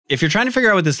If you're trying to figure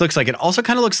out what this looks like, it also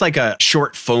kind of looks like a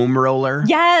short foam roller.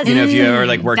 Yes. You know, if you ever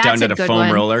like worked That's down a at a good foam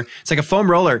one. roller, it's like a foam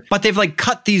roller, but they've like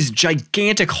cut these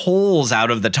gigantic holes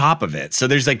out of the top of it. So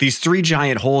there's like these 3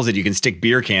 giant holes that you can stick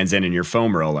beer cans in your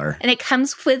foam roller. And it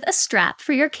comes with a strap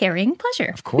for your carrying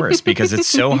pleasure. Of course, because it's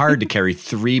so hard to carry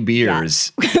 3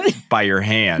 beers by your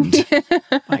hand.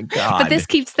 My God. But this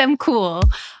keeps them cool.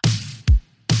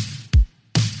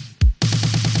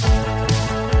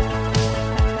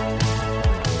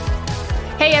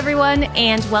 Hey everyone,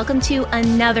 and welcome to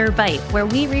another Bite, where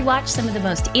we rewatch some of the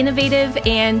most innovative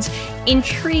and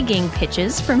intriguing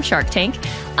pitches from Shark Tank.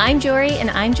 I'm Jory, and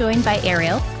I'm joined by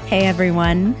Ariel. Hey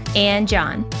everyone. And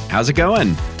John. How's it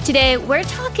going? Today, we're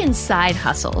talking side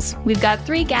hustles. We've got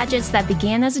 3 gadgets that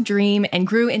began as a dream and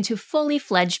grew into fully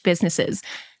fledged businesses.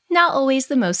 Not always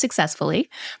the most successfully,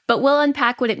 but we'll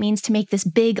unpack what it means to make this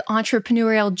big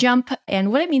entrepreneurial jump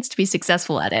and what it means to be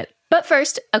successful at it. But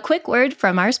first, a quick word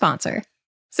from our sponsor.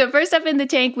 So first up in the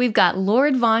tank, we've got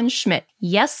Lord von Schmitt.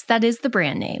 Yes, that is the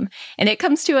brand name. And it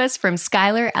comes to us from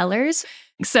Skylar Ellers.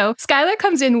 So Skylar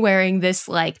comes in wearing this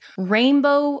like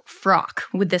rainbow frock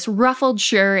with this ruffled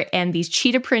shirt and these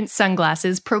cheetah print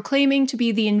sunglasses, proclaiming to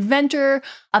be the inventor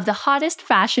of the hottest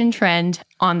fashion trend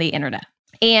on the internet.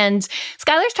 And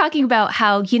Skylar's talking about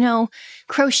how,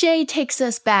 crochet takes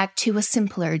us back to a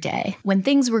simpler day when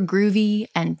things were groovy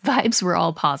and vibes were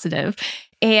all positive.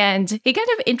 And he kind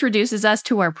of introduces us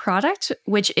to our product,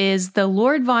 which is the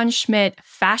Lord von Schmitt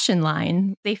fashion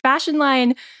line. The fashion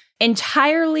line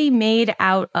entirely made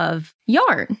out of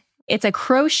yarn. It's a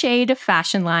crocheted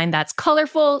fashion line that's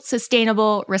colorful,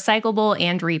 sustainable, recyclable,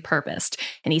 and repurposed.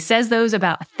 And he says those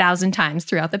about 1,000 times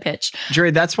throughout the pitch.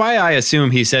 Jerry, that's why I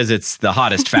assume he says it's the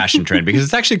hottest fashion trend, because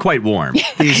it's actually quite warm.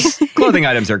 These clothing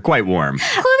items are quite warm.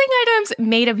 Clothing items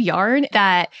made of yarn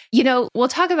that, we'll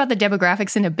talk about the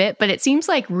demographics in a bit, but it seems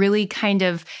like really kind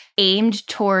of aimed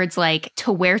towards like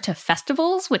to wear to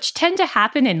festivals, which tend to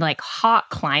happen in like hot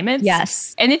climates.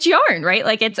 Yes. And it's yarn, right?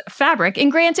 Like it's fabric.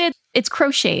 And granted, it's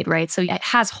crocheted, right? So it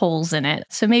has holes in it.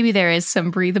 So maybe there is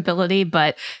some breathability,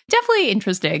 but definitely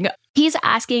interesting. He's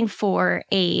asking for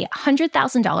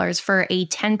 $100,000 for a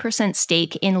 10%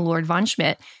 stake in Lord von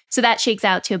Schmitt. So that shakes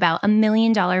out to about $1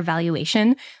 million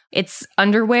valuation. It's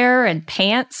underwear and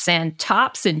pants and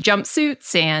tops and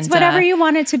jumpsuits and It's whatever you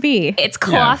want it to be. It's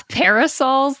cloth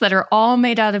parasols that are all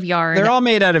made out of yarn. They're all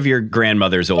made out of your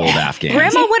grandmother's old Afghans.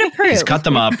 Grandma would approve. He's cut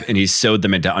them up and he's sewed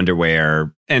them into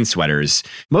underwear and sweaters.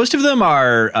 Most of them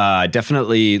are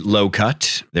definitely low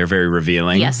cut. They're very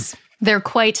revealing. Yes. They're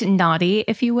quite naughty,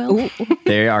 if you will.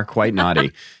 They are quite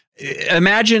naughty.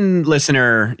 Imagine,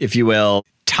 listener, if you will,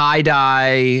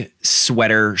 tie-dye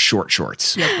sweater short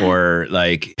shorts or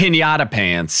like pinata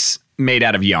pants made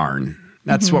out of yarn.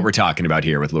 That's what we're talking about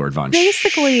here with Lord von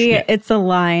Basically, Schmitt. it's a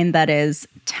line that is,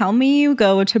 tell me you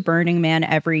go to Burning Man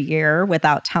every year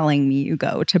without telling me you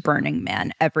go to Burning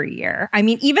Man every year. I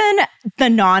mean, even the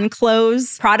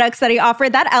non-clothes products that he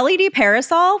offered, that LED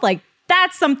parasol, like,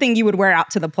 that's something you would wear out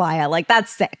to the playa. Like, that's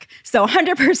sick. So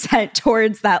 100%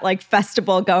 towards that like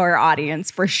festival goer audience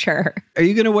for sure. Are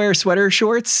you going to wear sweater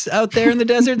shorts out there in the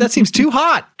desert? That seems too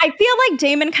hot. I feel like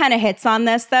Damon kind of hits on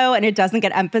this though, and it doesn't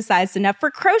get emphasized enough. For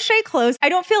crochet clothes, I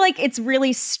don't feel like it's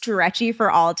really stretchy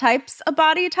for all types of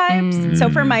body types. So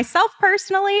for myself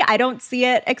personally, I don't see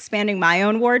it expanding my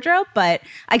own wardrobe, but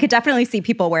I could definitely see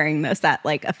people wearing this at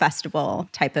like a festival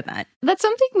type event. That's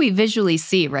something we visually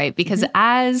see, right? Because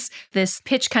as this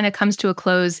pitch kind of comes to a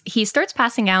close, he starts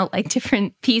passing out like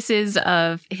different pieces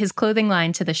of his clothing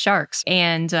line to the sharks.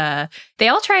 And they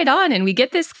all try it on, and we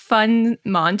get this fun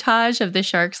montage of the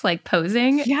sharks like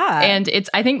posing. Yeah. And it's,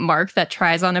 I think, Mark that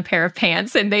tries on a pair of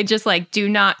pants, and they just like do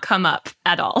not come up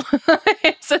at all.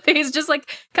 So he's just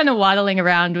like kind of waddling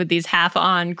around with these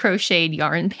half-on crocheted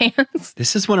yarn pants.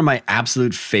 This is one of my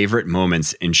absolute favorite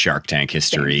moments in Shark Tank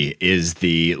history is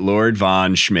the Lord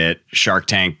von Schmitt Shark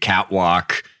Tank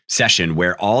catwalk session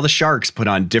where all the sharks put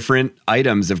on different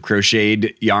items of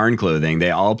crocheted yarn clothing.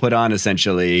 They all put on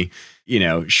essentially,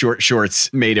 short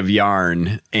shorts made of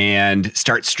yarn and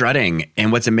start strutting.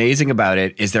 And what's amazing about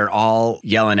it is they're all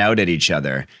yelling out at each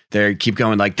other. They keep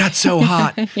going like, that's so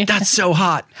hot. That's so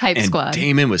hot. Hype and squad.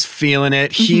 Damon was feeling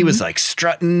it. He was like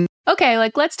strutting. Okay,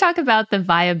 let's talk about the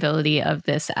viability of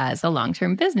this as a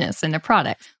long-term business and a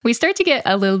product. We start to get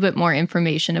a little bit more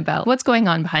information about what's going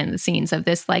on behind the scenes of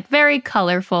this very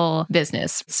colorful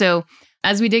business. So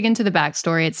As we dig into the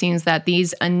backstory, it seems that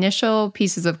these initial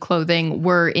pieces of clothing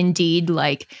were indeed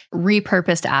like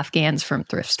repurposed Afghans from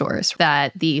thrift stores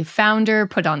that the founder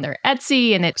put on their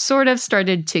Etsy, and it sort of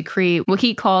started to create what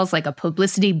he calls like a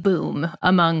publicity boom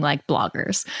among like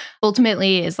bloggers.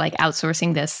 Ultimately is like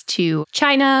outsourcing this to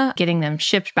China, getting them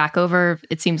shipped back over.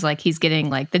 It seems like he's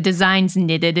getting like the designs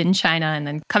knitted in China and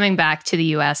then coming back to the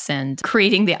US and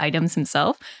creating the items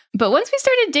himself. But once we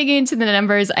started digging into the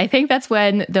numbers, I think that's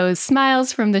when those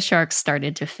smiles from the sharks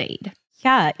started to fade.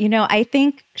 Yeah, I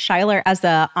think Schuyler as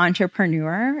an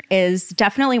entrepreneur is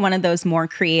definitely one of those more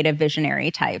creative visionary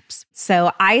types.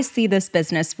 So I see this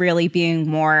business really being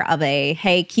more of a,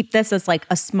 hey, keep this as like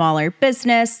a smaller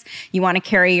business. You want to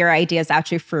carry your ideas out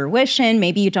to fruition.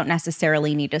 Maybe you don't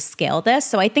necessarily need to scale this.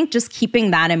 So I think just keeping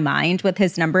that in mind with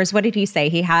his numbers, what did he say?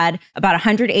 He had about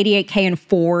 188K in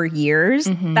 4 years.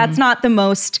 Mm-hmm. That's not the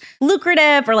most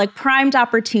lucrative or like primed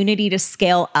opportunity to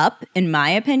scale up, in my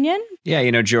opinion.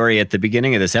 Yeah, Jory, at the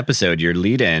beginning of this episode, your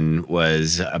lead-in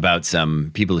was about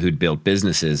some people who'd built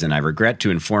businesses, and I regret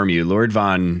to inform you, Lord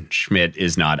von Schmitt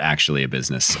is not actually a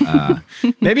business.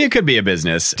 Maybe it could be a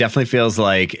business. Definitely feels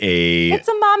like It's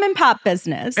a mom and pop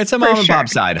business. It's a mom and pop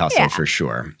side hustle for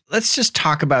sure. Let's just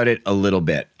talk about it a little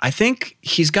bit. I think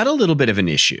he's got a little bit of an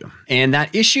issue. And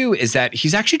that issue is that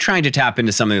he's actually trying to tap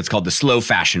into something that's called the slow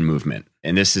fashion movement.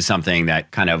 And this is something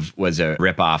that kind of was a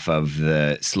ripoff of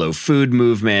the slow food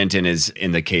movement and is,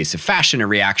 in the case of fashion, a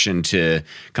reaction to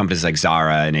companies like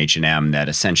Zara and H&M that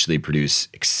essentially produce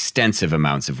extensive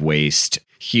amounts of waste,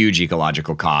 huge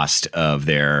ecological cost of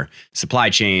their supply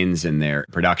chains and their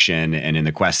production, and in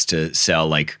the quest to sell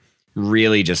like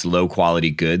really just low quality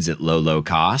goods at low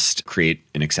cost, create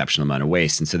an exceptional amount of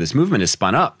waste. And so this movement is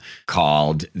spun up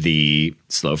called the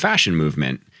slow fashion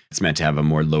movement. It's meant to have a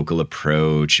more local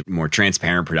approach, more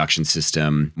transparent production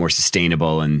system, more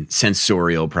sustainable and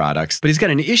sensorial products. But he's got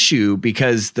an issue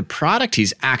because the product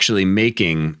he's actually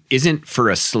making isn't for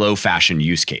a slow fashion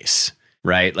use case,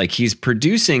 right? Like he's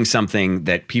producing something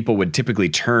that people would typically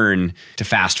turn to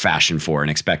fast fashion for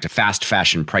and expect a fast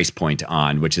fashion price point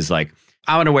on, which is like,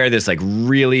 I want to wear this like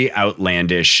really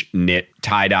outlandish knit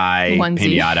tie-dye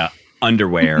pinata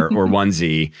underwear or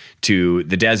onesie to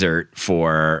the desert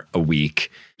for a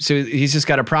week. So he's just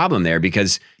got a problem there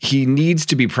because he needs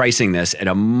to be pricing this at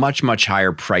a much, much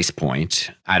higher price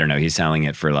point. I don't know. He's selling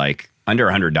it for like under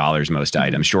 $100 most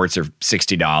items. Shorts are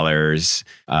 $60.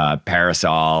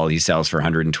 Parasol, he sells for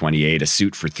 $128. A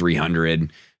suit for $300.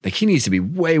 Like he needs to be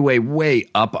way, way, way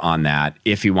up on that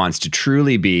if he wants to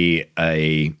truly be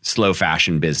a slow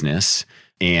fashion business.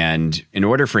 And in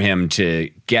order for him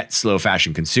to get slow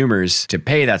fashion consumers to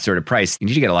pay that sort of price, you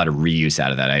need to get a lot of reuse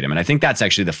out of that item. And I think that's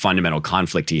actually the fundamental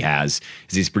conflict he has,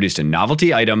 is he's produced a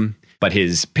novelty item, but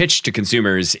his pitch to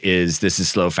consumers is this is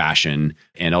slow fashion,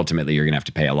 and ultimately you're going to have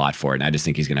to pay a lot for it. And I just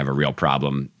think he's going to have a real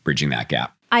problem bridging that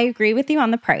gap. I agree with you on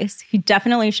the price. He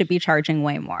definitely should be charging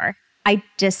way more. I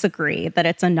disagree that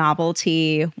it's a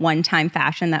novelty, one-time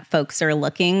fashion that folks are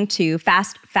looking to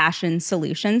fast fashion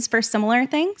solutions for similar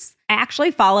things. I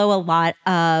actually follow a lot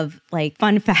of like,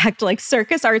 fun fact, like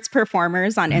circus arts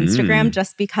performers on Instagram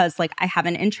just because like I have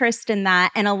an interest in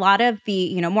that. And a lot of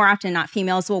the, more often not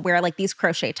females will wear like these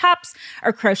crochet tops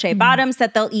or crochet bottoms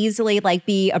that they'll easily like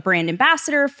be a brand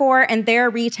ambassador for. And they're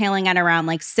retailing at around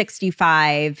like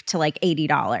 $65 to like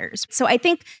 $80. So I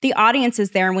think the audience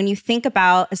is there. And when you think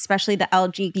about especially the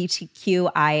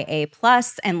LGBTQIA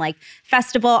plus and like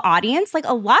festival audience, like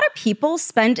a lot of people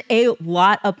spend a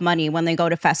lot of money when they go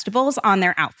to festivals on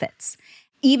their outfits,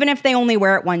 even if they only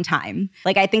wear it one time.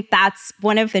 Like, I think that's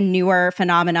one of the newer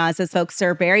phenomena as folks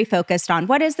are very focused on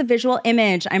what is the visual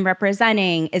image I'm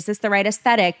representing? Is this the right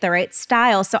aesthetic, the right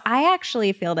style? So I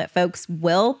actually feel that folks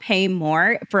will pay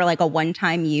more for like a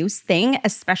one-time use thing,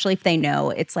 especially if they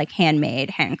know it's like handmade,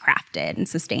 handcrafted, and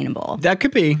sustainable. That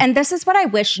could be. And this is what I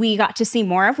wish we got to see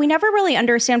more of. We never really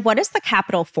understand what is the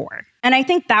capital for. And I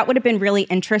think that would have been really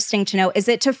interesting to know. Is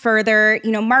it to further,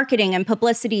 marketing and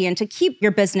publicity and to keep your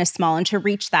business small and to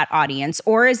reach that audience?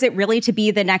 Or is it really to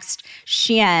be the next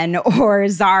Shein or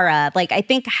Zara? Like, I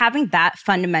think having that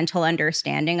fundamental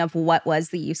understanding of what was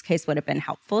the use case would have been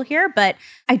helpful here. But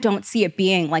I don't see it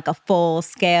being like a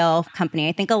full-scale company.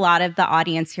 I think a lot of the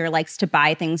audience here likes to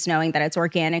buy things knowing that it's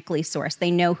organically sourced. They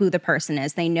know who the person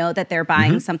is. They know that they're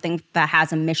buying something that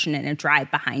has a mission and a drive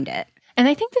behind it. And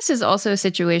I think this is also a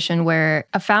situation where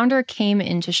a founder came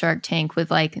into Shark Tank with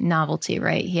like novelty,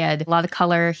 right? He had a lot of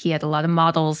color, he had a lot of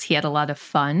models, he had a lot of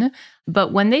fun.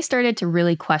 But when they started to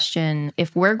really question,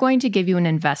 if we're going to give you an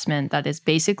investment that is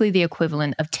basically the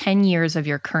equivalent of 10 years of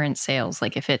your current sales,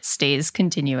 like if it stays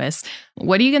continuous,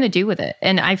 what are you going to do with it?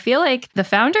 And I feel like the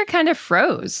founder kind of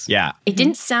froze. Yeah. It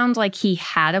didn't sound like he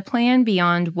had a plan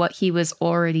beyond what he was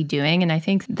already doing. And I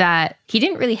think that he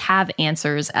didn't really have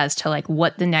answers as to like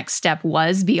what the next step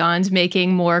was beyond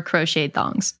making more crocheted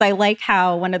thongs. I like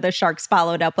how one of the sharks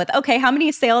followed up with, okay, how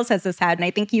many sales has this had? And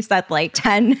I think you said like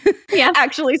 10. Yeah.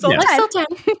 Actually sold 10. Sold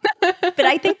 10. But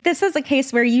I think this is a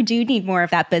case where you do need more of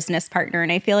that business partner.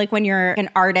 And I feel like when you're an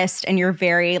artist and you're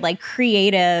very like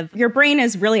creative, your brain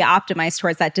is really optimized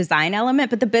towards that design element,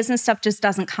 but the business stuff just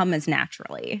doesn't come as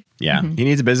naturally. Yeah. He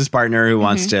needs a business partner who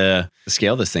wants to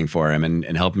scale this thing for him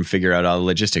and help him figure out all the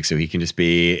logistics so he can just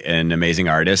be an amazing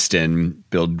artist and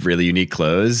build really unique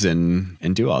clothes and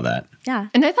do all that. Yeah.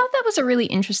 And I thought that was a really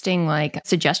interesting like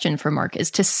suggestion for Mark,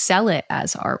 is to sell it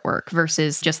as artwork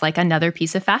versus just like another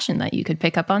piece of fashion that you could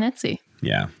pick up on Etsy.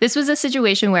 Yeah. This was a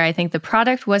situation where I think the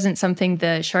product wasn't something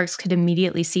the sharks could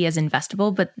immediately see as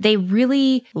investable, but they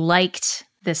really liked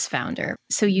this founder.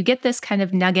 So you get this kind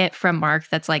of nugget from Mark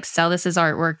that's like, sell this as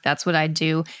artwork. That's what I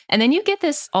do. And then you get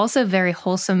this also very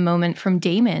wholesome moment from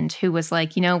Damon, who was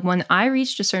like, you know, when I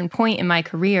reached a certain point in my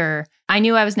career, I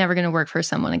knew I was never going to work for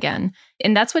someone again.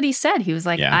 And that's what he said. He was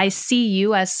like, I see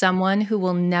you as someone who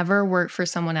will never work for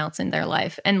someone else in their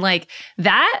life. And like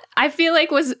that, I feel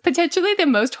like was potentially the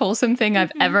most wholesome thing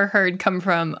I've ever heard come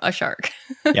from a shark.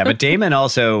 Yeah, but Damon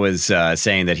also was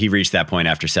saying that he reached that point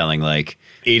after selling like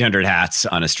 800 hats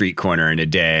on a street corner in a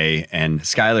day, and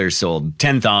Skylar sold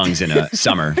 10 thongs in a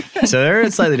summer. So there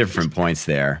are slightly different points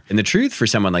there. And the truth for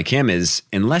someone like him is,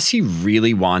 unless he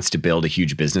really wants to build a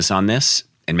huge business on this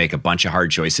and make a bunch of hard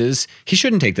choices, he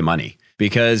shouldn't take the money.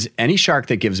 Because any shark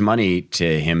that gives money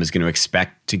to him is going to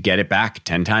expect to get it back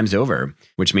 10 times over,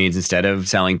 which means instead of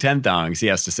selling 10 thongs, he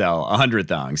has to sell 100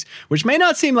 thongs, which may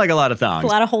not seem like a lot of thongs. A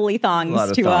lot of holy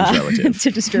thongs to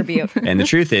distribute. And the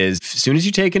truth is, as soon as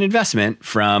you take an investment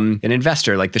from an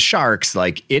investor like the sharks,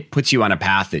 like it puts you on a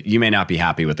path that you may not be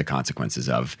happy with the consequences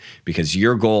of, because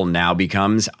your goal now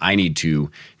becomes, I need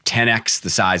to 10x the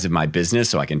size of my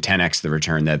business so I can 10x the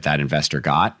return that that investor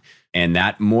got. And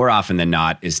that more often than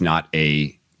not is not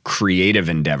a creative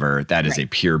endeavor. That is a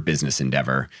pure business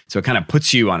endeavor. So it kind of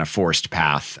puts you on a forced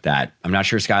path that I'm not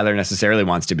sure Skylar necessarily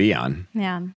wants to be on.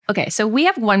 Yeah. Okay, so we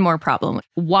have one more problem.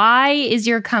 Why is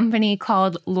your company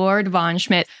called Lord Von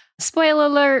Schmitt? Spoiler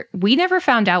alert, we never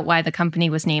found out why the company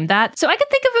was named that. So I could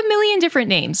think of a million different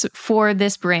names for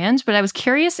this brand, but I was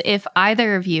curious if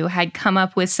either of you had come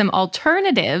up with some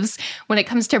alternatives when it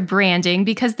comes to branding,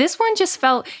 because this one just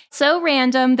felt so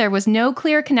random. There was no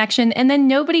clear connection, and then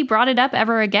nobody brought it up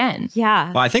ever again.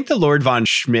 Yeah. Well, I think the Lord Von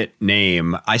Schmitt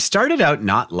name, I started out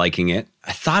not liking it.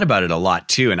 I thought about it a lot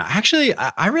too. And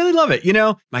I really love it. You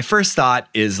know, my first thought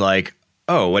is like,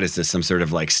 oh, what is this? Some sort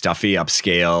of like stuffy,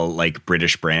 upscale, like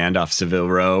British brand off Savile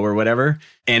Row or whatever.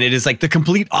 And it is like the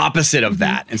complete opposite of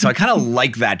that. And so I kind of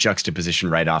like that juxtaposition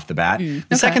right off the bat.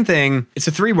 The second thing, it's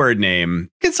a 3-word name.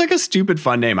 It's like a stupid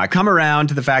fun name. I come around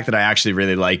to the fact that I actually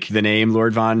really like the name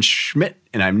Lord Von Schmitt,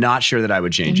 and I'm not sure that I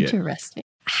would change it. Interesting.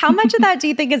 How much of that do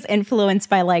you think is influenced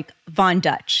by like Von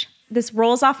Dutch? This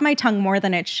rolls off my tongue more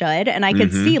than it should. And I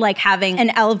could see like having an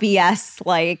LVS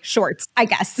like shorts, I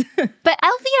guess. But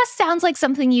LVS sounds like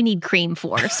something you need cream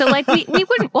for. So like we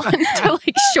wouldn't want to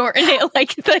like shorten it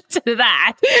like to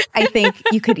that. I think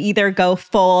you could either go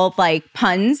full like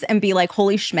puns and be like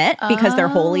Holy Schmitt because they're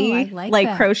holy,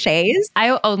 like crochets.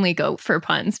 I only go for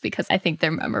puns because I think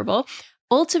they're memorable.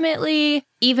 Ultimately,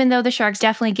 even though the sharks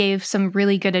definitely gave some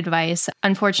really good advice,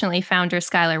 unfortunately, founder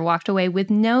Skylar walked away with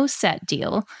no set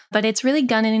deal, but it's really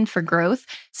gunning for growth.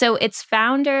 So its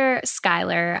founder,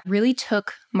 Skylar, really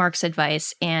took Mark's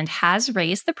advice and has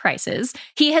raised the prices.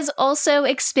 He has also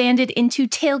expanded into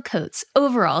tailcoats,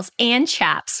 overalls, and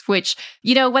chaps, which,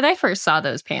 you know, when I first saw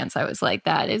those pants, I was like,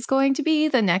 that is going to be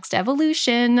the next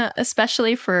evolution,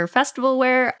 especially for festival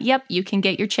wear. Yep, you can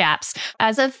get your chaps.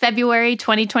 As of February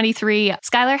 2023,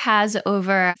 Skylar has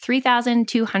over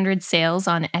 3,200 sales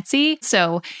on Etsy.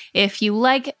 So if you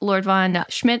like Lord Von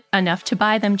Schmitt enough to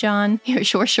buy them, John, your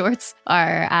short shorts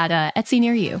are at Etsy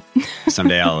near you.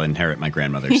 Someday I'll inherit my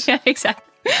grandmother's. Yeah,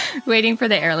 exactly. Waiting for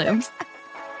the heirlooms.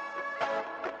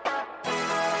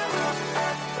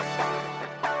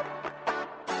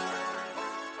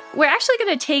 We're actually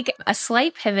going to take a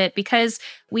slight pivot because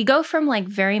we go from like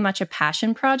very much a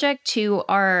passion project to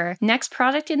our next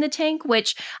product in the tank,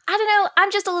 which I don't know,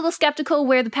 I'm just a little skeptical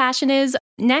where the passion is.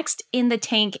 Next in the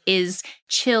tank is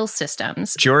chill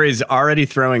systems. Jory's already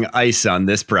throwing ice on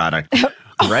this product.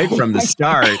 right from the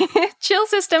start. Chill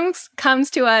Systems comes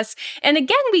to us. And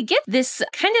again, we get this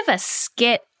kind of a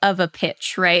skit of a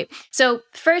pitch, right? So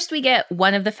first we get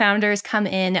one of the founders come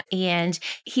in and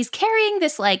he's carrying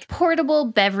this like portable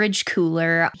beverage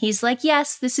cooler. He's like,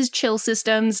 yes, this is Chill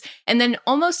Systems. And then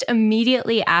almost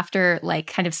immediately after like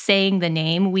kind of saying the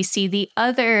name, we see the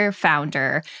other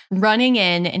founder running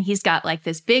in and he's got like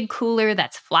this big cooler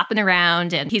that's flopping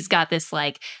around and he's got this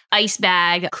like ice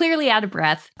bag, clearly out of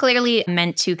breath, clearly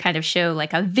meant to kind of show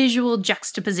like a visual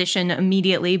juxtaposition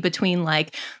immediately between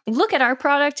like, look at our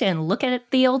product and look at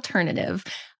the alternative.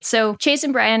 So Chase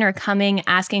and Brian are coming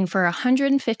asking for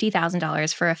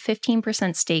 $150,000 for a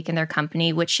 15% stake in their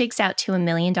company, which shakes out to $1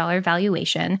 million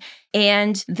valuation.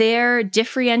 And their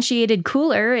differentiated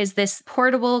cooler is this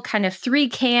portable kind of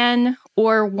 3-can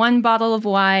or 1 bottle of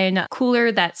wine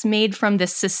cooler that's made from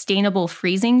this sustainable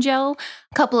freezing gel.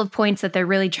 A couple of points that they're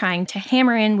really trying to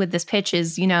hammer in with this pitch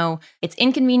is, you know, it's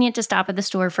inconvenient to stop at the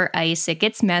store for ice. It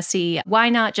gets messy. Why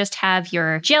not just have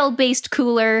your gel-based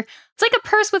cooler? It's like a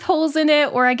purse with holes in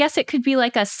it, or I guess it could be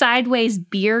like a sideways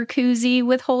beer koozie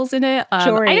with holes in it.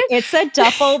 Jory, it's a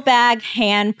duffel bag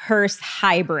hand purse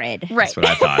hybrid. Right. That's what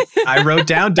I thought. I wrote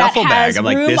down duffel bag. I'm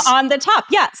like, room this on the top.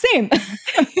 Yeah, same.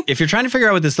 If you're trying to figure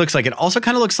out what this looks like, it also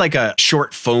kind of looks like a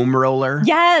short foam roller.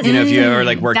 Yes. You know, if you ever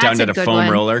like worked That's down a at a good foam one.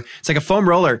 roller, it's like a foam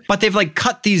roller, but they've like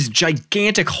cut these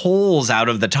gigantic holes out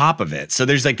of the top of it. So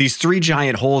there's like these 3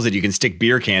 giant holes that you can stick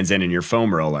beer cans in your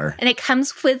foam roller. And it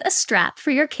comes with a strap for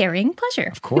your carrying pleasure.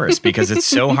 Of course, because it's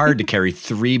so hard to carry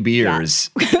 3 beers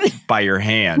by your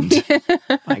hand.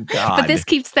 My God. But this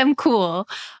keeps them cool.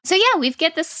 So yeah, we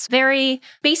get this very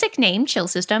basic name, Chill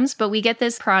Systems, but we get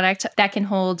this product that can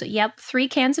hold, 3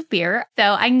 cans of beer. So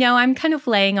I know I'm kind of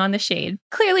laying on the shade.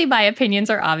 Clearly my opinions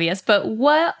are obvious, but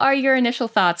what are your initial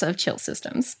thoughts of Chill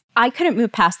Systems? I couldn't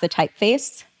move past the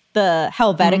typeface. The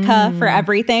Helvetica for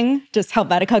everything, just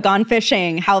Helvetica gone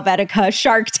fishing, Helvetica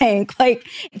Shark Tank. Like,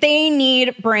 they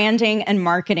need branding and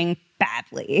marketing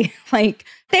badly. Like,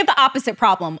 they have the opposite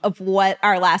problem of what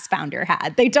our last founder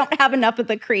had. They don't have enough of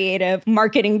the creative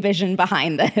marketing vision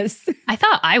behind this. I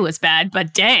thought I was bad,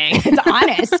 but dang. It's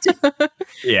honest.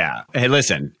 Yeah. Hey,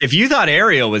 listen, if you thought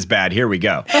Ariel was bad, here we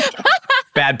go.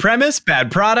 Bad premise,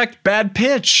 bad product, bad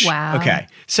pitch. Wow. Okay.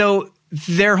 So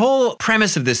their whole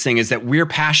premise of this thing is that we're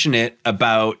passionate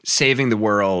about saving the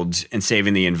world and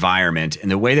saving the environment. And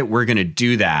the way that we're going to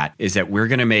do that is that we're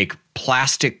going to make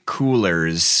plastic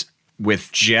coolers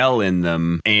with gel in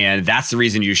them. And that's the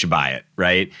reason you should buy it,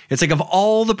 right? It's like, of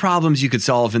all the problems you could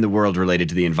solve in the world related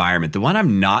to the environment, the one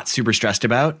I'm not super stressed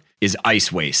about is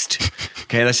ice waste.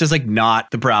 Okay, that's just like not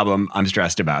the problem I'm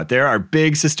stressed about. There are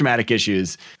big systematic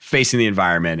issues facing the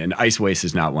environment, and ice waste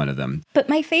is not one of them. But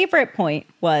my favorite point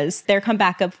was their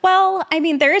comeback of, well, I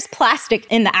mean, there is plastic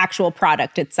in the actual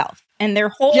product itself. And their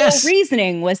whole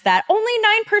reasoning was that only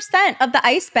 9% of the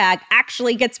ice bag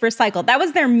actually gets recycled. That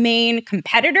was their main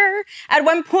competitor. At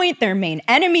one point, their main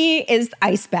enemy is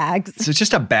ice bags. So it's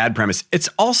just a bad premise. It's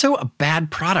also a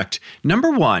bad product. Number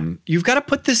one, you've got to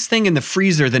put this thing in the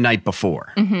freezer the night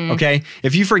before. Okay?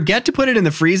 If you forget to put it in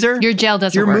the freezer, Your gel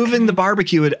doesn't you're work. moving the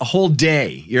barbecue a whole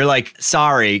day. You're like,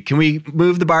 sorry, can we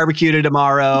move the barbecue to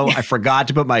tomorrow? I forgot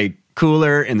to put my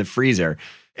cooler in the freezer.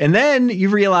 And then you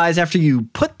realize after you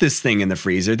put this thing in the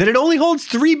freezer that it only holds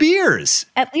 3 beers.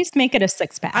 At least make it a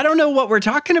 6-pack. I don't know what we're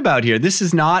talking about here. This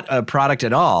is not a product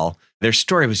at all. Their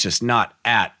story was just not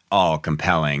at all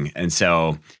compelling. And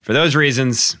so for those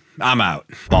reasons, I'm out.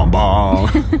 Bong bong.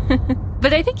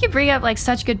 But I think you bring up like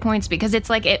such good points because it's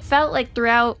like it felt like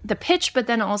throughout the pitch, but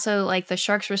then also like the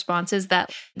Sharks' responses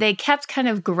that they kept kind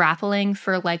of grappling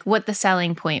for like what the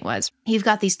selling point was. You've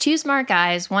got these 2 smart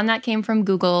guys, one that came from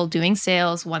Google doing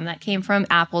sales, one that came from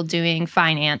Apple doing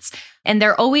finance. And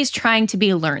they're always trying to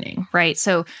be learning, right?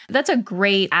 So that's a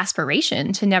great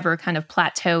aspiration to never kind of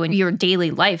plateau in your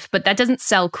daily life, but that doesn't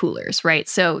sell coolers, right?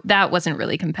 So that wasn't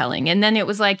really compelling. And then it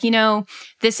was like, you know,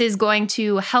 this is going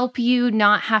to help you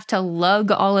not have to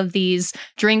lug all of these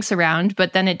drinks around,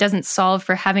 but then it doesn't solve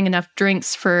for having enough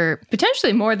drinks for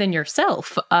potentially more than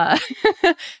yourself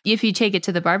if you take it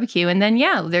to the barbecue. And then,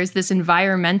 yeah, there's this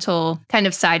environmental kind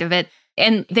of side of it.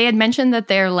 And they had mentioned that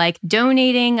they're like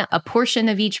donating a portion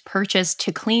of each purchase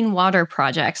to clean water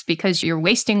projects because you're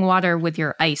wasting water with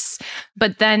your ice.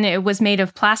 But then it was made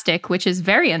of plastic, which is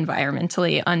very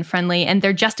environmentally unfriendly. And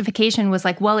their justification was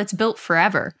like, well, it's built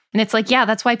forever. And it's like, yeah,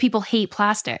 that's why people hate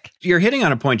plastic. You're hitting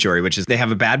on a point, Jory, which is they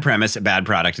have a bad premise, a bad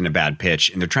product, and a bad pitch.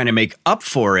 And they're trying to make up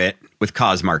for it with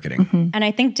cause marketing. And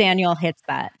I think Daniel hits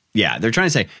that. Yeah, they're trying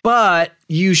to say, but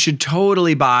you should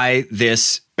totally buy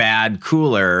this bad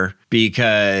cooler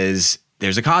because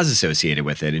there's a cause associated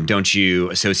with it. And don't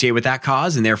you associate with that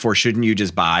cause? And therefore, shouldn't you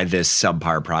just buy this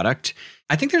subpar product?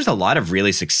 I think there's a lot of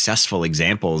really successful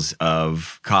examples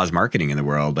of cause marketing in the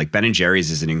world. Like Ben & Jerry's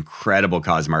is an incredible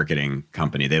cause marketing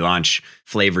company. They launch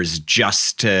flavors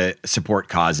just to support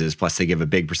causes, plus they give a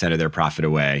big percent of their profit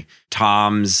away.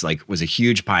 Tom's was a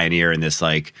huge pioneer in this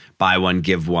buy one,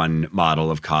 give one model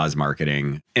of cause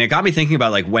marketing. And it got me thinking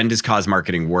about when does cause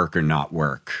marketing work or not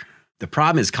work? The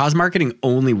problem is cause marketing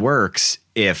only works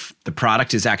if the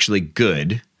product is actually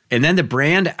good. And then the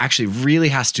brand actually really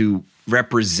has to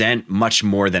represent much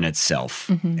more than itself.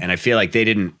 Mm-hmm. And I feel like they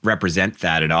didn't represent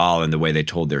that at all in the way they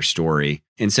told their story.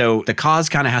 And so the cause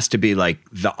kind of has to be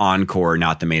the encore,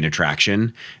 not the main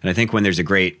attraction. And I think when there's a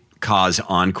great cause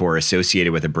encore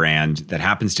associated with a brand that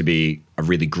happens to be a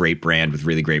really great brand with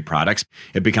really great products,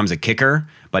 it becomes a kicker,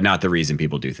 but not the reason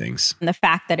people do things. And the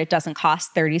fact that it doesn't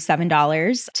cost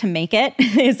 $37 to make it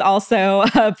is also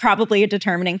probably a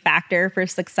determining factor for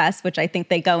success, which I think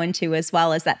they go into as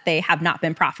well, is that they have not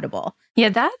been profitable. Yeah,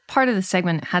 that part of the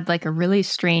segment had a really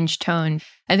strange tone.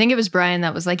 I think it was Brian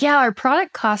that was yeah, our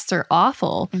product costs are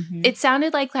awful. Mm-hmm. It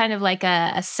sounded kind of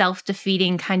a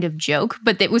self-defeating kind of joke,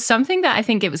 but it was something that I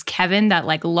think it was Kevin that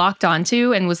locked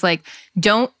onto and was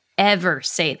don't ever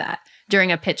say that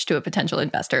during a pitch to a potential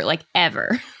investor,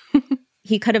 ever.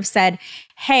 He could have said,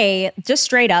 hey, just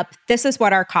straight up, this is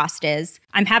what our cost is.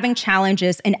 I'm having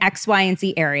challenges in X, Y, and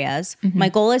Z areas. Mm-hmm. My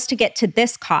goal is to get to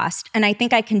this cost. And I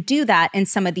think I can do that in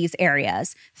some of these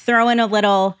areas. Throw in a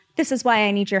little, this is why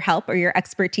I need your help or your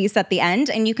expertise at the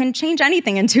end. And you can change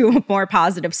anything into a more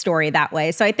positive story that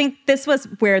way. So I think this was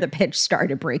where the pitch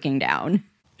started breaking down.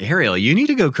 Ariel, you need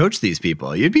to go coach these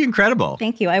people. You'd be incredible.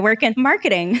 Thank you. I work in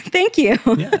marketing. Thank you.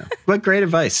 Yeah. What great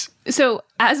advice. So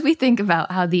as we think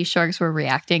about how these sharks were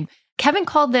reacting, Kevin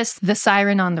called this the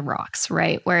siren on the rocks,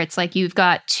 right? Where it's you've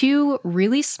got two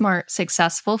really smart,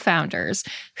 successful founders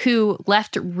who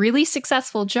left really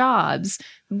successful jobs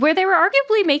where they were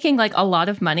arguably making a lot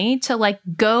of money to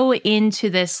go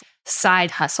into this side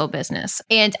hustle business.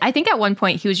 And I think at one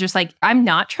point he was just I'm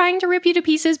not trying to rip you to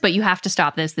pieces, but you have to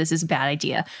stop this. This is a bad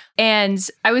idea. And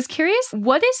I was curious,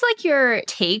 what is your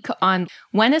take on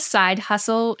when a side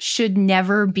hustle should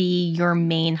never be your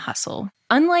main hustle?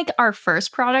 Unlike our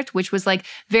first product, which was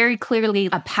very clearly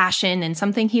a passion and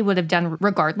something he would have done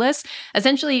regardless,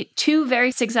 essentially two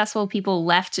very successful people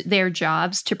left their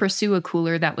jobs to pursue a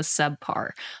cooler that was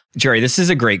subpar. Jerry, this is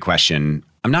a great question.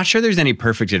 I'm not sure there's any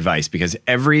perfect advice because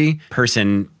every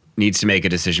person needs to make a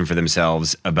decision for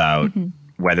themselves about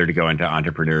whether to go into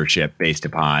entrepreneurship based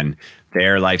upon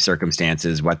their life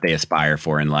circumstances, what they aspire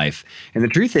for in life. And the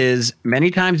truth is, many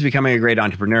times becoming a great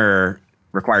entrepreneur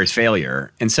requires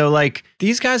failure. And so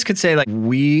these guys could say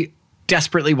we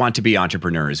desperately want to be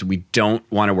entrepreneurs. We don't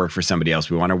want to work for somebody else.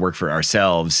 We want to work for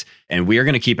ourselves. And we are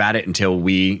going to keep at it until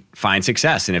we find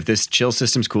success. And if this chill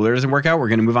systems cooler doesn't work out, we're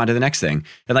going to move on to the next thing.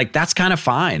 And that's kind of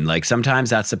fine. Sometimes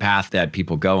that's the path that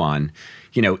people go on.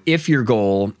 If your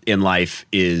goal in life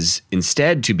is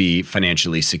instead to be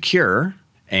financially secure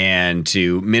and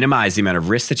to minimize the amount of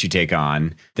risk that you take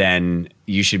on, then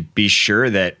you should be sure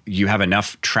that you have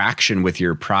enough traction with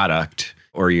your product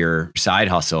or your side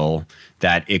hustle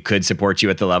that it could support you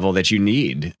at the level that you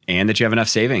need and that you have enough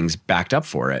savings backed up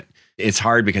for it. It's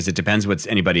hard because it depends what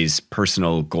anybody's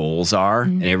personal goals are.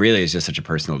 Mm-hmm. And it really is just such a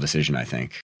personal decision, I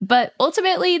think. But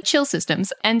ultimately, Chill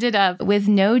Systems ended up with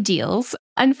no deals.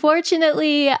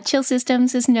 Unfortunately, Chill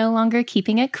Systems is no longer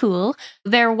keeping it cool.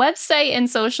 Their website and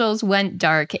socials went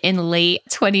dark in late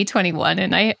 2021.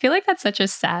 And I feel like that's such a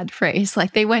sad phrase,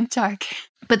 they went dark.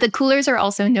 But the coolers are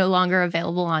also no longer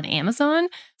available on Amazon.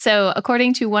 So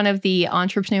according to one of the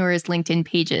entrepreneur's LinkedIn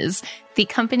pages, the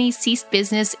company ceased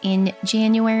business in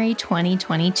January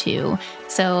 2022.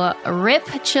 So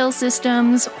RIP Chill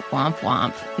Systems, womp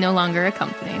womp, no longer a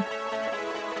company.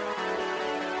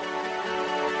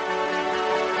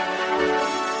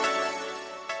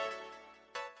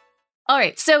 All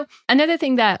right. So another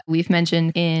thing that we've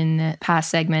mentioned in past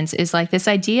segments is this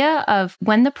idea of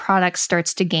when the product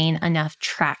starts to gain enough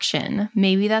traction,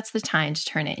 maybe that's the time to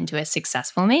turn it into a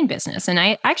successful main business. And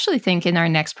I actually think in our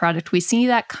next product, we see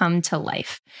that come to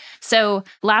life. So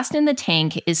last in the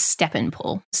tank is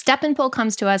StepNPull. StepNPull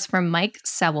comes to us from Mike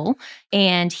Sewell,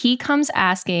 and he comes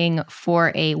asking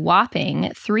for a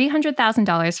whopping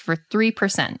 $300,000 for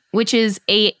 3%, which is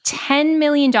a $10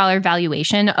 million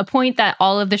valuation, a point that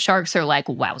all of the sharks are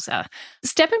wowza.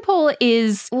 StepNPull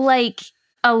is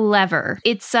a lever.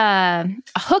 It's a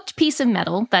hooked piece of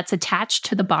metal that's attached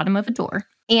to the bottom of a door.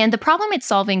 And the problem it's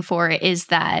solving for is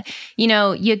that,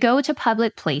 you go to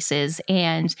public places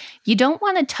and you don't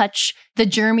want to touch the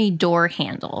germy door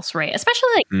handles, right? Especially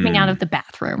like coming out of the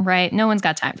bathroom, right? No one's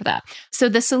got time for that. So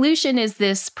the solution is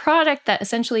this product that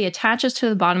essentially attaches to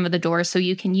the bottom of the door so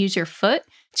you can use your foot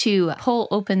to pull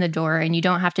open the door and you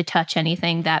don't have to touch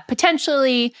anything that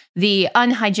potentially the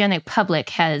unhygienic public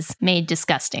has made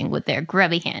disgusting with their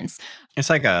grubby hands. It's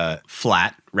like a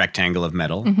flat rectangle of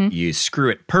metal. You screw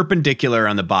it perpendicular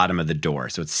on the bottom of the door,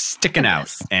 so it's sticking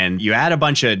out. And you add a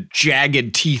bunch of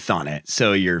jagged teeth on it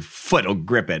so your foot will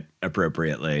grip it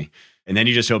appropriately. And then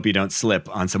you just hope you don't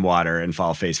slip on some water and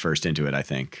fall face first into it, I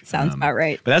think. Sounds about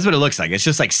right. But that's what it looks like. It's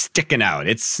just like sticking out.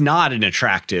 It's not an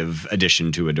attractive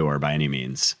addition to a door by any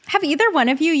means. Have either one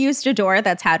of you used a door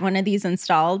that's had one of these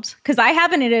installed? Because I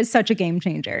haven't. It is such a game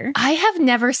changer. I have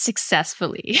never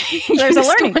successfely. There's a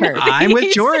learning curve. I'm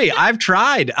with Jory. I've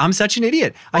tried. I'm such an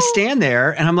idiot. I stand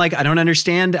there and I'm like, I don't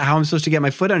understand how I'm supposed to get my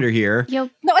foot under here. Yep.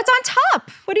 No, it's on top.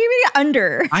 What do you mean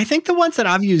under? I think the ones that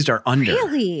I've used are under.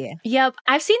 Really? Yep.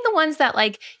 I've seen the ones that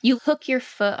like you hook your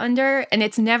foot under and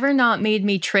it's never not made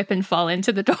me trip and fall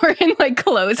into the door and like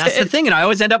close That's the thing. And I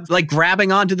always end up like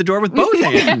grabbing onto the door with both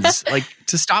hands, like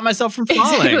to stop myself from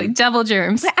falling. Exactly. Double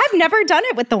germs. I've never done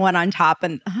it with the one on top.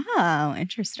 And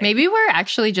interesting. Maybe we're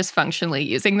actually just functionally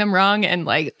using them wrong. And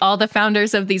like all the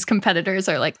founders of these competitors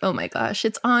are like, oh my gosh,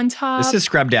 it's on top. This is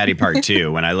Scrub Daddy Part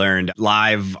 2 when I learned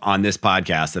live on this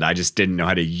podcast that I just didn't know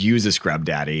how to use a Scrub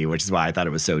Daddy, which is why I thought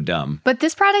it was so dumb. But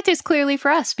this product is clearly for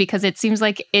us because it seems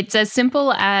like it's as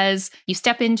simple as you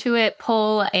step into it,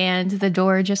 pull, and the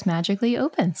door just magically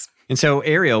opens. And so,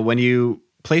 Ariel, when you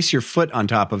place your foot on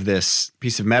top of this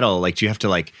piece of metal, like, do you have to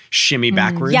like shimmy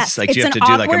backwards? Yes, like, it's do you have to an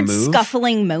do like a awkward move?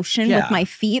 Scuffling motion with my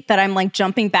feet that I'm like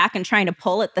jumping back and trying to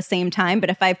pull at the same time.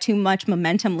 But if I have too much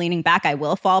momentum leaning back, I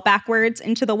will fall backwards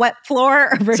into the wet floor.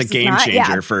 It's a game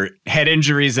changer for head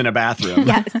injuries in a bathroom.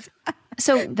 Yes.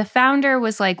 So the founder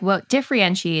was like, what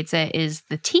differentiates it is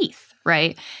the teeth,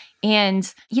 right?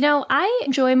 And, I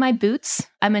enjoy my boots.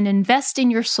 I'm an invest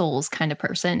in your souls kind of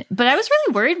person. But I was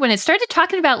really worried when it started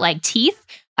talking about like teeth.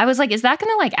 I was like, is that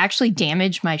going to like actually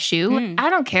damage my shoe? I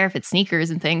don't care if it's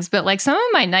sneakers and things, but like some of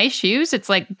my nice shoes, it's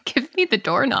like, give me the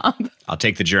doorknob. I'll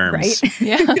take the germs. Right?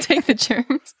 Yeah, I'll take the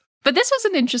germs. But this was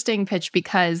an interesting pitch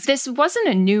because this wasn't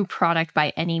a new product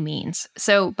by any means.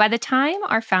 So by the time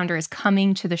our founder is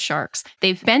coming to the sharks,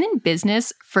 they've been in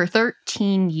business for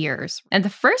 13 years. And the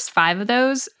first 5 of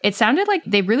those, it sounded like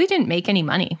they really didn't make any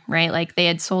money, right? Like they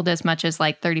had sold as much as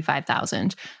like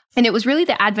 35,000. And it was really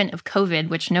the advent of COVID,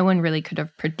 which no one really could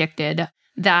have predicted,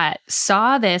 that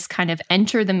saw this kind of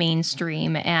enter the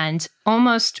mainstream and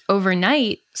almost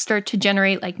overnight start to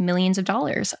generate like millions of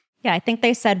dollars. Yeah, I think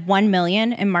they said 1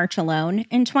 million in March alone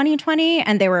in 2020,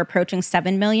 and they were approaching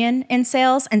 7 million in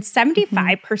sales. And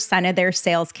 75% of their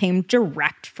sales came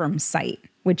direct from site,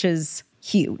 which is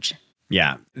huge.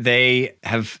 Yeah, they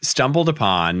have stumbled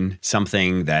upon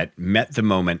something that met the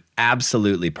moment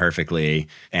absolutely perfectly,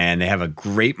 and they have a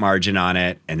great margin on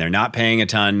it, and they're not paying a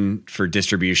ton for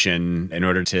distribution in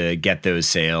order to get those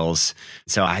sales.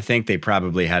 So I think they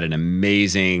probably had an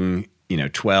amazing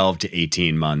 12 to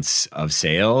 18 months of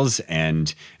sales,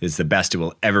 and it's the best it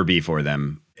will ever be for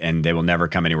them. And they will never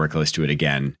come anywhere close to it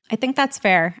again. I think that's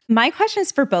fair. My question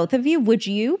is for both of you. Would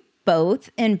you both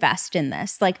invest in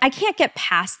this? Like, I can't get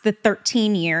past the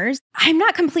 13 years. I'm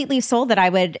not completely sold that I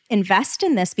would invest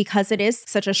in this because it is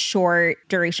such a short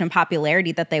duration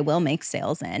popularity that they will make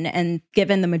sales in. And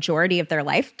given the majority of their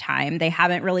lifetime, they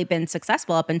haven't really been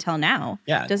successful up until now.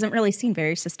 Yeah. It doesn't really seem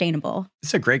very sustainable.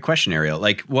 It's a great question, Ariel.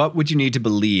 Like, what would you need to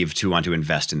believe to want to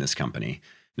invest in this company?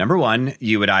 Number one,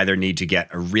 you would either need to get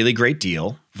a really great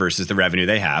deal versus the revenue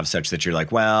they have, such that you're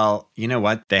like, well, you know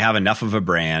what? They have enough of a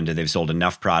brand and they've sold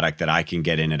enough product that I can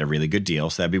get in at a really good deal.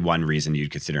 So that'd be one reason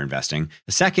you'd consider investing.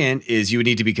 The second is you would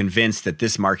need to be convinced that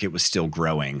this market was still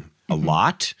growing a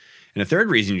lot. And a third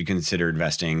reason you'd consider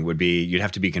investing would be you'd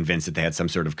have to be convinced that they had some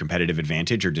sort of competitive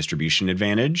advantage or distribution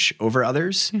advantage over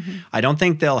others. I don't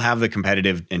think they'll have the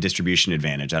competitive and distribution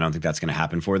advantage. I don't think that's going to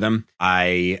happen for them.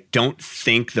 I don't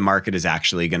think the market is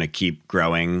actually going to keep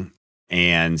growing.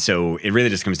 And so it really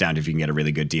just comes down to if you can get a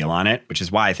really good deal on it, which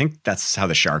is why I think that's how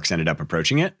the Sharks ended up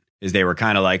approaching it. Is they were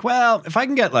kind of like, well, if I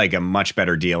can get like a much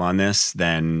better deal on this,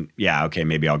 then yeah, okay,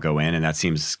 maybe I'll go in. And that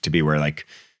seems to be where like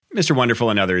Mr. Wonderful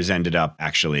and others ended up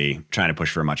actually trying to push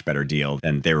for a much better deal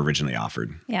than they were originally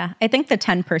offered. Yeah, I think the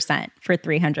 10% for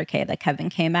 $300K that Kevin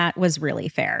came at was really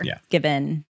fair,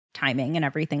 given timing and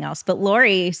everything else. But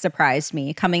Lori surprised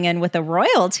me coming in with a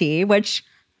royalty, which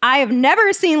I have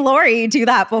never seen Lori do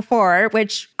that before,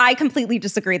 which I completely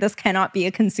disagree. This cannot be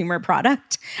a consumer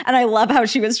product. And I love how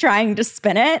she was trying to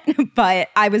spin it, but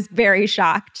I was very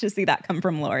shocked to see that come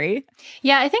from Lori.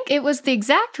 Yeah, I think it was the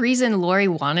exact reason Lori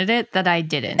wanted it that I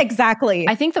didn't. Exactly.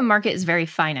 I think the market is very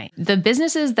finite. The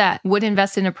businesses that would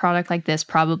invest in a product like this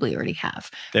probably already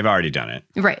have. They've already done it.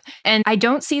 Right. And I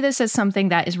don't see this as something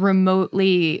that is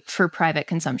remotely for private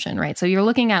consumption, right? So you're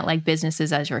looking at like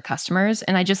businesses as your customers.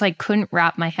 And I just like couldn't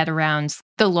wrap my head around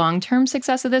the long-term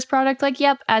success of this product. Like,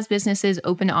 yep, as businesses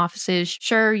open offices,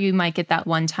 sure, you might get that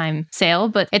one-time sale,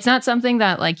 but it's not something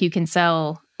that like you can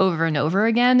sell over and over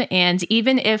again. And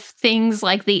even if things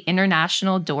like the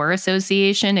International Door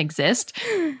Association exist,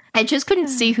 I just couldn't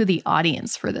see who the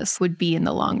audience for this would be in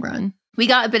the long run. We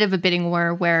got a bit of a bidding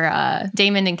war where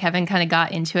Damon and Kevin kind of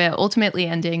got into it, ultimately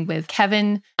ending with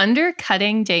Kevin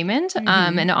undercutting Damon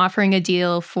and offering a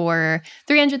deal for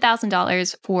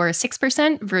 $300,000 for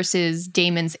 6% versus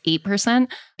Damon's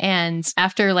 8%. And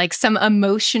after like some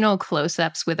emotional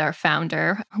close-ups with our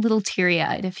founder, a little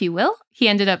teary-eyed, if you will, he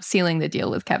ended up sealing the deal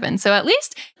with Kevin. So at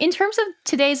least in terms of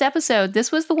today's episode,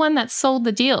 this was the one that sold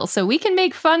the deal. So we can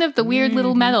make fun of the weird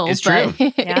little medal. It's true.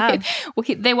 Yeah.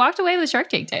 They walked away with a Shark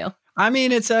Tank tail. I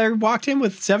mean, it's walked in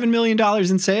with $7 million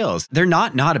in sales. They're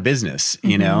not a business,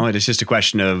 you know? It's just a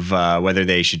question of whether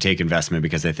they should take investment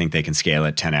because they think they can scale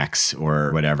at 10x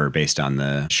or whatever based on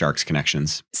the Sharks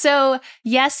connections. So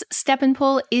yes,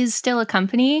 StepNPull is still a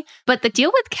company, but the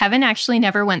deal with Kevin actually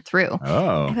never went through.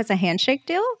 Oh. It was a handshake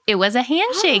deal? It was a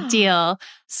handshake deal.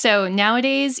 So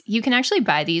nowadays, you can actually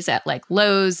buy these at like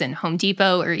Lowe's and Home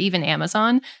Depot or even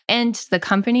Amazon. And the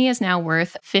company is now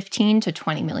worth $15 to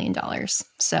 $20 million.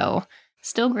 So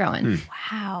still growing.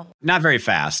 Wow. Not very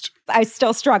fast. I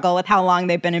still struggle with how long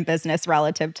they've been in business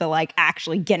relative to like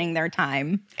actually getting their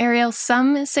time. Ariel,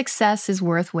 some success is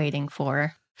worth waiting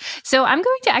for. So I'm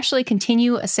going to actually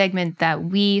continue a segment that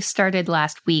we started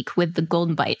last week with the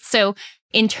Golden Bite. So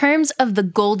in terms of the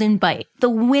Golden Bite, the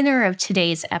winner of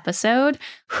today's episode,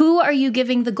 who are you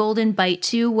giving the Golden Bite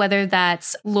to, whether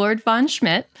that's Lord Von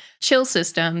Schmitt, Chill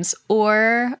Systems,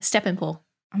 or StepNPull?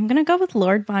 I'm going to go with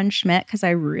Lord Von Schmitt because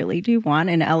I really do want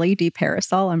an LED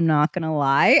parasol. I'm not going to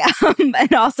lie.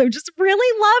 And also just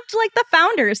really loved like the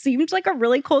founder. Seemed like a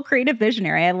really cool creative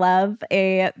visionary. I love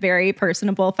a very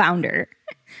personable founder.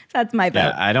 That's my vote.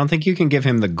 Yeah, I don't think you can give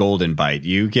him the Golden Bite.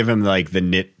 You give him like the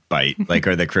knit bite, like,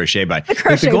 or the crochet bite.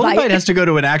 The Golden Bite has to go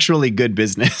to an actually good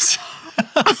business.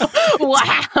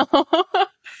 Wow.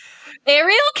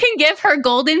 Ariel can give her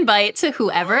Golden Bite to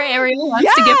whoever Ariel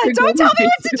wants to give her don't golden tell me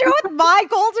bite what to do with my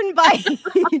Golden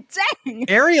Bite. Dang.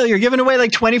 Ariel, you're giving away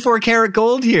like 24 karat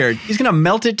gold here. He's going to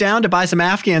melt it down to buy some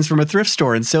Afghans from a thrift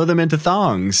store and sew them into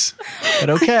thongs.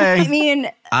 But okay. I mean,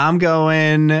 I'm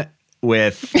going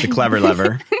with the Clever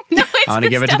Lever. No, I want to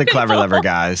give it to the Clever Lever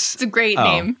guys. It's a great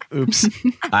name. Oops.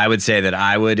 I would say that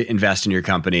I would invest in your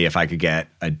company if I could get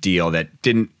a deal that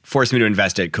didn't force me to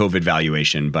invest at COVID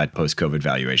valuation, but post-COVID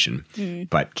valuation.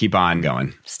 But keep on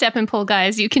going. StepNPull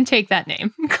guys, you can take that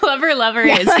name. Clever Lover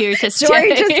is here to stay.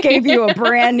 Jory just gave you a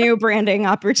brand new branding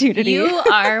opportunity. You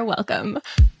are welcome.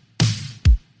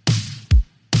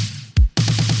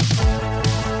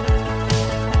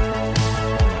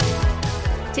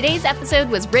 Today's episode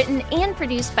was written and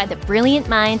produced by the brilliant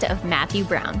mind of Matthew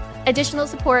Brown. Additional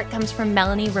support comes from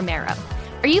Melanie Romero.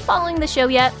 Are you following the show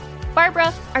yet?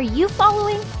 Barbara, are you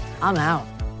following? I'm out.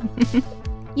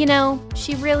 You know,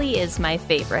 she really is my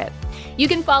favorite. You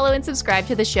can follow and subscribe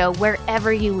to the show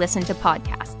wherever you listen to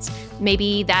podcasts.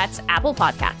 Maybe that's Apple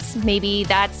Podcasts. Maybe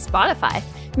that's Spotify.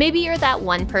 Maybe you're that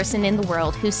one person in the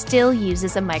world who still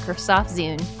uses a Microsoft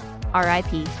Zune.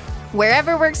 R.I.P.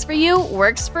 Wherever works for you,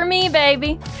 works for me,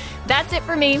 baby. That's it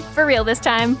for me, for real this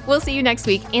time. We'll see you next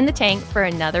week in the tank for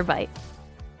another bite.